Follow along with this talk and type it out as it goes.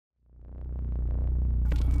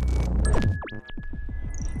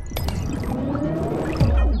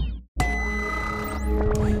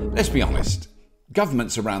Let's be honest,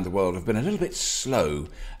 governments around the world have been a little bit slow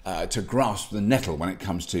to grasp the nettle when it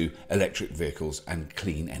comes to electric vehicles and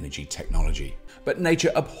clean energy technology. But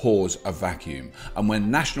nature abhors a vacuum, and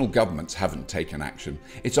when national governments haven't taken action,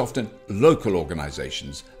 it's often local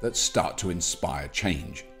organisations that start to inspire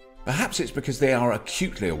change. Perhaps it's because they are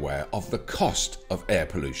acutely aware of the cost of air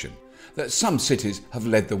pollution that some cities have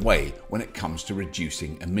led the way when it comes to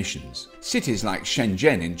reducing emissions. Cities like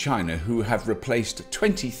Shenzhen in China, who have replaced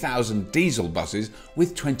 20,000 diesel buses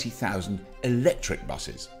with 20,000 electric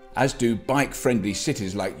buses, as do bike-friendly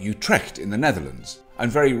cities like Utrecht in the Netherlands.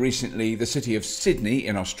 And very recently, the city of Sydney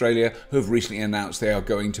in Australia, who have recently announced they are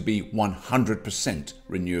going to be 100%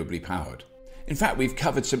 renewably powered. In fact, we've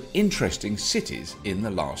covered some interesting cities in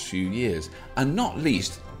the last few years, and not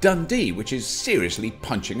least Dundee, which is seriously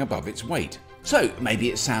punching above its weight. So maybe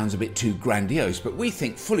it sounds a bit too grandiose, but we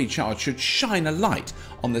think Fully Charged should shine a light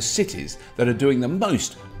on the cities that are doing the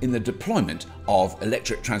most in the deployment of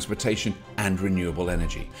electric transportation and renewable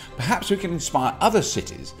energy. Perhaps we can inspire other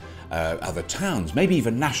cities, other towns, maybe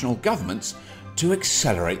even national governments to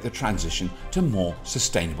accelerate the transition to more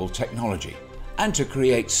sustainable technology, and to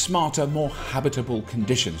create smarter, more habitable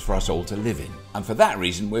conditions for us all to live in. And for that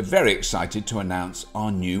reason, we're very excited to announce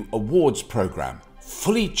our new awards programme,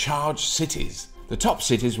 Fully Charged Cities. The top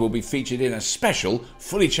cities will be featured in a special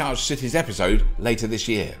Fully Charged Cities episode later this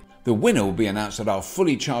year. The winner will be announced at our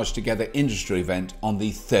Fully Charged Together industry event on the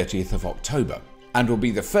 30th of October, and will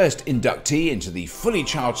be the first inductee into the Fully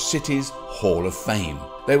Charged Cities Hall of Fame.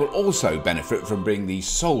 They will also benefit from being the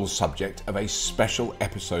sole subject of a special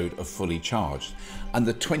episode of Fully Charged, and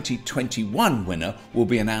the 2021 winner will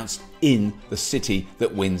be announced in the city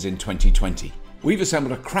that wins in 2020. We've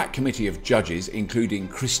assembled a crack committee of judges including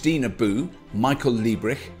Christina Boo, Michael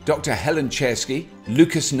Liebrich, Dr. Helen Chersky,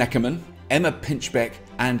 Lucas Neckerman, Emma Pinchbeck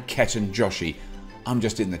and Ketan Joshi. I'm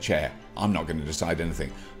just in the chair. I'm not going to decide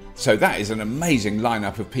anything. So that is an amazing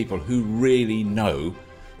lineup of people who really know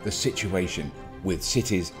the situation with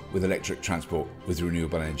cities, with electric transport, with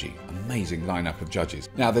renewable energy. Amazing lineup of judges.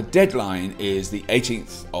 Now the deadline is the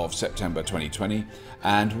 18th of September 2020,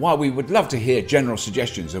 and while we would love to hear general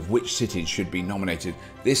suggestions of which cities should be nominated,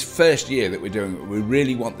 this first year that we're doing it, we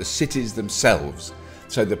really want the cities themselves,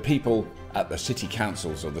 so the people at the city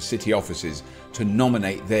councils or the city offices, to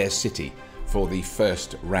nominate their city for the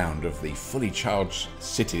first round of the Fully Charged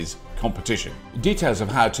Cities competition. Details of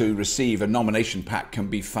how to receive a nomination pack can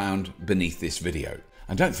be found beneath this video.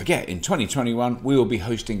 And don't forget, in 2021 we will be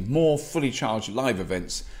hosting more Fully Charged live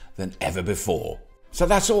events than ever before. So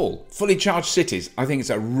that's all. Fully Charged Cities. I think it's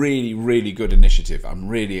a really, really good initiative. I'm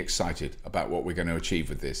really excited about what we're going to achieve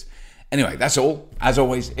with this. Anyway, that's all. As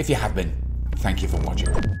always, if you have been, thank you for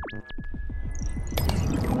watching.